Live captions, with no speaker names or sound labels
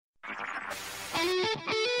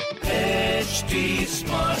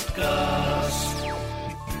Smartcast.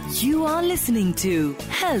 You are listening to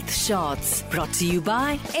Health Shots brought to you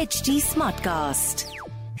by HT Smartcast.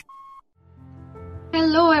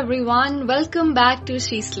 Hello everyone, welcome back to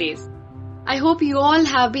She Slays. I hope you all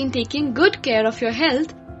have been taking good care of your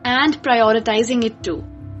health and prioritizing it too.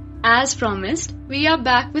 As promised, we are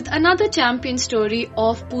back with another champion story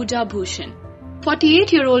of Pooja Bhushan.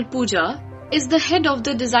 48-year-old Pooja is the head of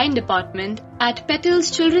the design department at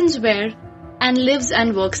Petals Children's Wear and lives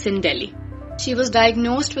and works in Delhi. She was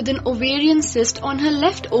diagnosed with an ovarian cyst on her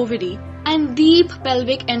left ovary and deep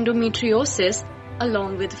pelvic endometriosis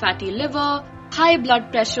along with fatty liver, high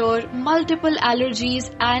blood pressure, multiple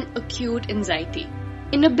allergies and acute anxiety.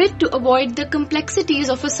 In a bid to avoid the complexities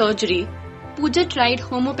of a surgery, Pooja tried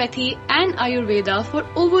homeopathy and Ayurveda for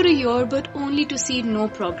over a year but only to see no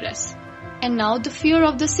progress. And now the fear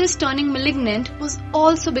of the cyst turning malignant was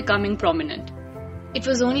also becoming prominent. It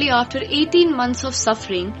was only after 18 months of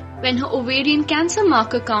suffering when her ovarian cancer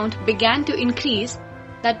marker count began to increase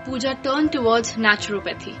that Pooja turned towards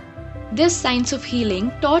naturopathy. This science of healing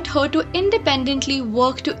taught her to independently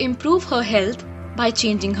work to improve her health by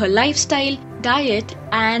changing her lifestyle, diet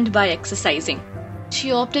and by exercising.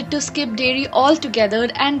 She opted to skip dairy altogether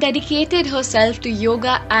and dedicated herself to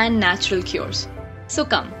yoga and natural cures. So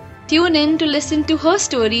come, tune in to listen to her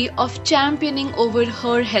story of championing over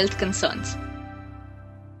her health concerns.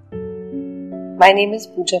 My name is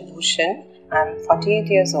Pooja Bhushan. I'm 48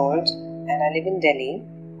 years old and I live in Delhi.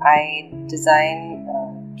 I design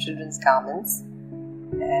children's garments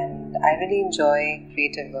and I really enjoy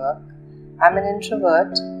creative work. I'm an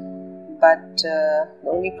introvert, but the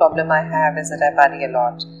only problem I have is that I worry a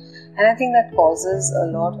lot. And I think that causes a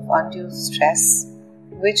lot of undue stress,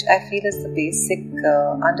 which I feel is the basic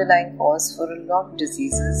underlying cause for a lot of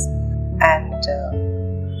diseases.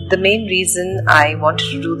 And the main reason I wanted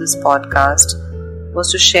to do this podcast was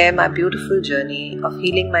to share my beautiful journey of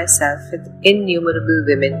healing myself with innumerable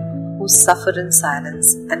women who suffer in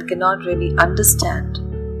silence and cannot really understand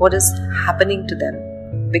what is happening to them,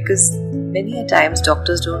 because many a times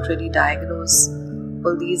doctors don't really diagnose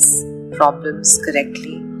all these problems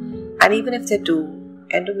correctly, and even if they do,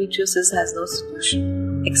 endometriosis has no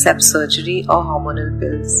solution except surgery or hormonal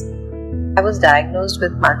pills. I was diagnosed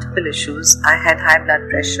with multiple issues. I had high blood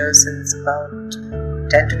pressure since about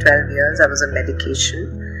 10 to 12 years. I was on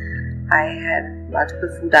medication. I had multiple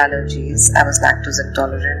food allergies. I was lactose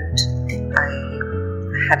intolerant. I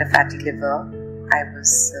had a fatty liver. I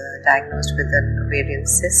was diagnosed with an ovarian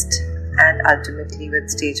cyst and ultimately with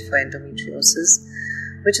stage 4 endometriosis,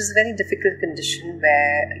 which is a very difficult condition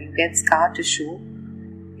where you get scar tissue.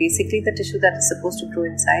 Basically, the tissue that is supposed to grow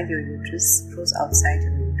inside your uterus grows outside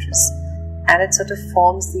your uterus, and it sort of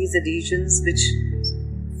forms these adhesions which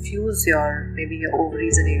fuse maybe your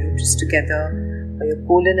ovaries and your uterus together, or your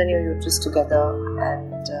colon and your uterus together,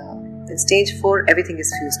 and in stage 4 everything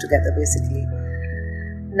is fused together basically.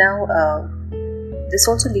 Now this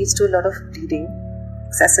also leads to a lot of bleeding,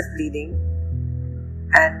 excessive bleeding,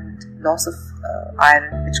 and loss of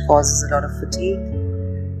iron, which causes a lot of fatigue,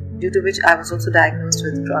 due to which I was also diagnosed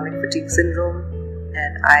with chronic fatigue syndrome,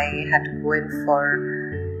 and I had to go in for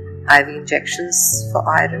IV injections for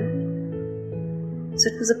iron. So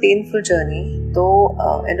it was a painful journey, though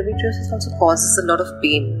endometriosis also causes a lot of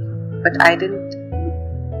pain, but I didn't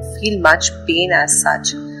feel much pain as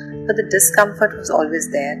such, but the discomfort was always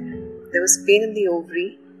there. There was pain in the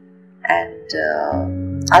ovary,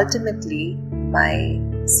 and ultimately my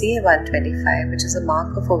CA-125, which is a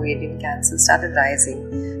marker for ovarian cancer, started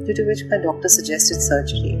rising, due to which my doctor suggested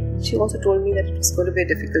surgery. She also told me that it was going to be a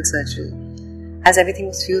difficult surgery, as everything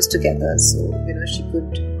was fused together, so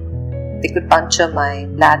they could puncture my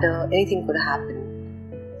bladder, anything could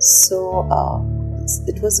happen. So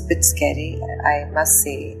it was a bit scary, I must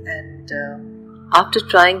say. And after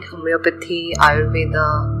trying homeopathy,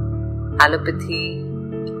 Ayurveda, allopathy,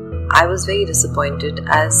 I was very disappointed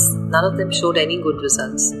as none of them showed any good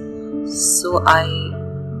results. So I,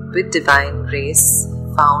 with divine grace,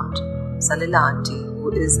 found Salila Auntie,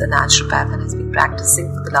 who is a naturopath and has been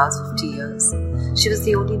practicing for the last 50 years. She was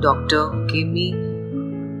the only doctor who gave me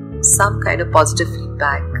some kind of positive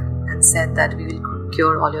feedback and said that we will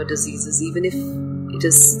cure all your diseases, even if it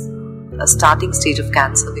is a starting stage of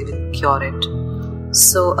cancer, we will cure it.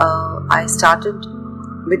 So I started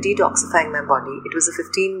with detoxifying my body. It was a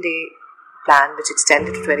 15-day plan which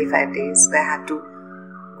extended to 25 days, where I had to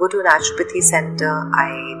go to a naturopathy center.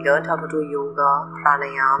 I learned how to do yoga,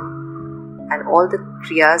 pranayam, and all the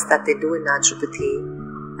kriyas that they do in naturopathy,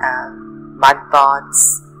 mud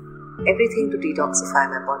baths, everything to detoxify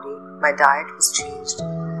my body. My diet was changed.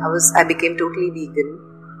 I became totally vegan,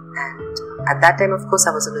 And at that time, of course,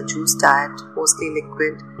 I was on a juice diet, mostly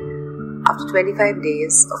liquid. After 25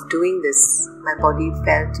 days of doing this, my body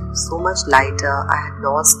felt so much lighter. I had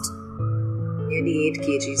lost nearly 8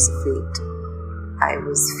 kgs of weight. I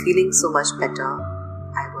was feeling so much better.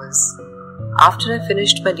 After I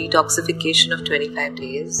finished my detoxification of 25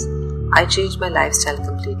 days, I changed my lifestyle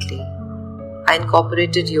completely. I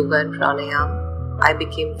incorporated yoga and pranayama. I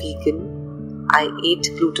became vegan. I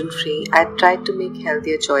ate gluten-free. I tried to make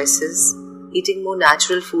healthier choices, eating more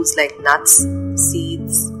natural foods like nuts,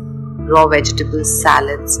 seeds, raw vegetables,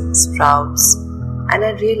 salads, sprouts, and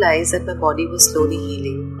I realized that my body was slowly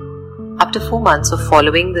healing. After 4 months of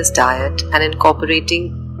following this diet and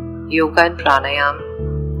incorporating yoga and pranayama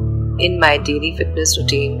in my daily fitness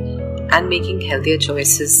routine and making healthier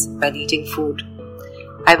choices while eating food,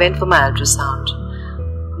 I went for my ultrasound.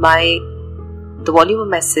 The volume of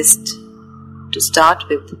my cyst to start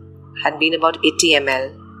with had been about 80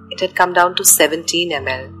 ml. It had come down to 17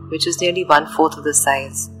 ml, which is nearly 1/4 of the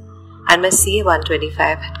size. And my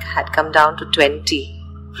CA-125 had come down to 20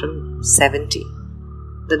 from 70,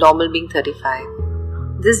 the normal being 35.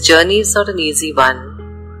 This journey is not an easy one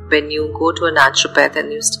when you go to a naturopath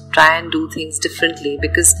and you try and do things differently,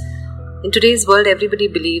 because in today's world everybody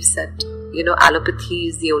believes that allopathy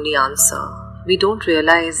is the only answer. We don't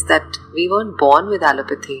realize that we weren't born with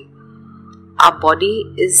allopathy. Our body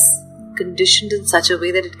is conditioned in such a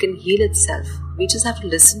way that it can heal itself. We just have to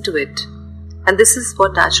listen to it. And this is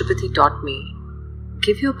what naturopathy taught me.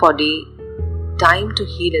 Give your body time to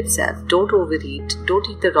heal itself. Don't overeat. Don't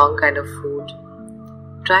eat the wrong kind of food.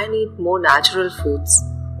 Try and eat more natural foods,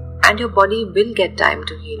 and your body will get time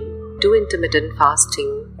to heal. Do intermittent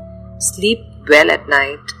fasting. Sleep well at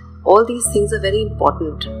night. All these things are very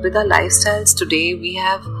important. With our lifestyles today, we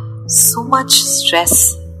have so much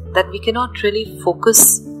stress that we cannot really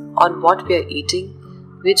focus on what we are eating.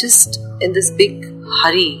 We're just in this big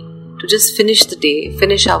hurry to just finish the day,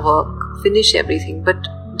 finish our work, finish everything, but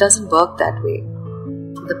it doesn't work that way.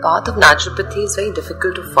 The path of naturopathy is very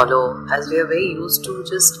difficult to follow, as we are very used to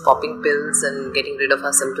just popping pills and getting rid of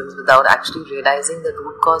our symptoms without actually realizing the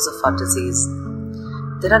root cause of our disease.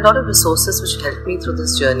 There are a lot of resources which helped me through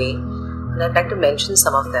this journey, and I'd like to mention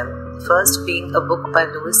some of them. The first being a book by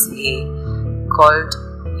Louis Hay called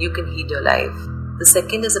You Can Heal Your Life. The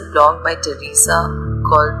second is a blog by Teresa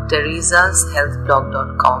called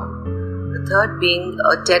teresashealthblog.com. The third being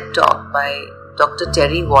a TED Talk by Dr.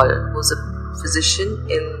 Terry Wall, who's a physician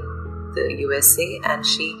in the USA, and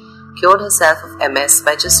she cured herself of MS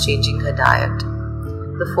by just changing her diet.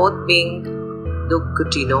 The fourth being Luke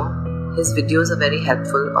Coutinho. His videos are very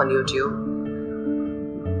helpful on YouTube.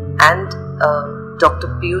 And Dr.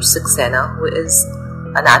 Piyush Saxena, who is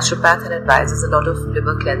a naturopath and advises a lot of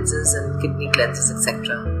liver cleanses and kidney cleanses,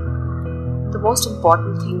 etc. The most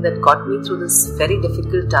important thing that got me through this very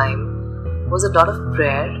difficult time was a lot of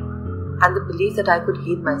prayer and the belief that I could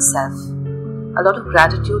heal myself. A lot of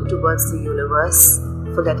gratitude towards the universe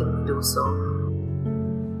for letting me do so.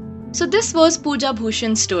 So this was Pooja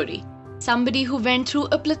Bhushan's story. Somebody who went through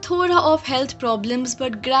a plethora of health problems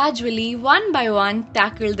but gradually, one by one,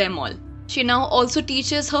 tackled them all. She now also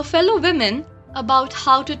teaches her fellow women about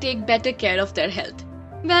how to take better care of their health.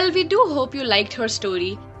 Well, we do hope you liked her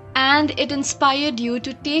story and it inspired you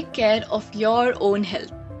to take care of your own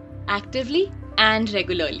health, actively and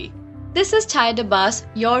regularly. This is Chai Dabas,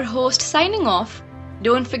 your host, signing off.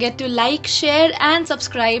 Don't forget to like, share and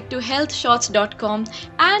subscribe to healthshots.com,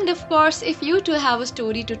 and of course, if you too have a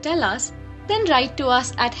story to tell us, then write to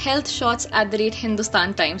us at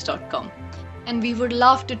healthshots@hindustantimes.com, and we would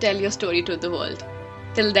love to tell your story to the world.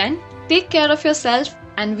 Till then, take care of yourself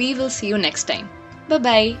and we will see you next time.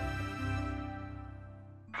 Bye-bye.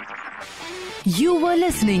 You were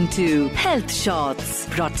listening to Health Shots,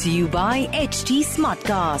 brought to you by HT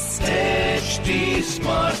Smartcast. HT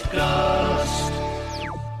Smartcast.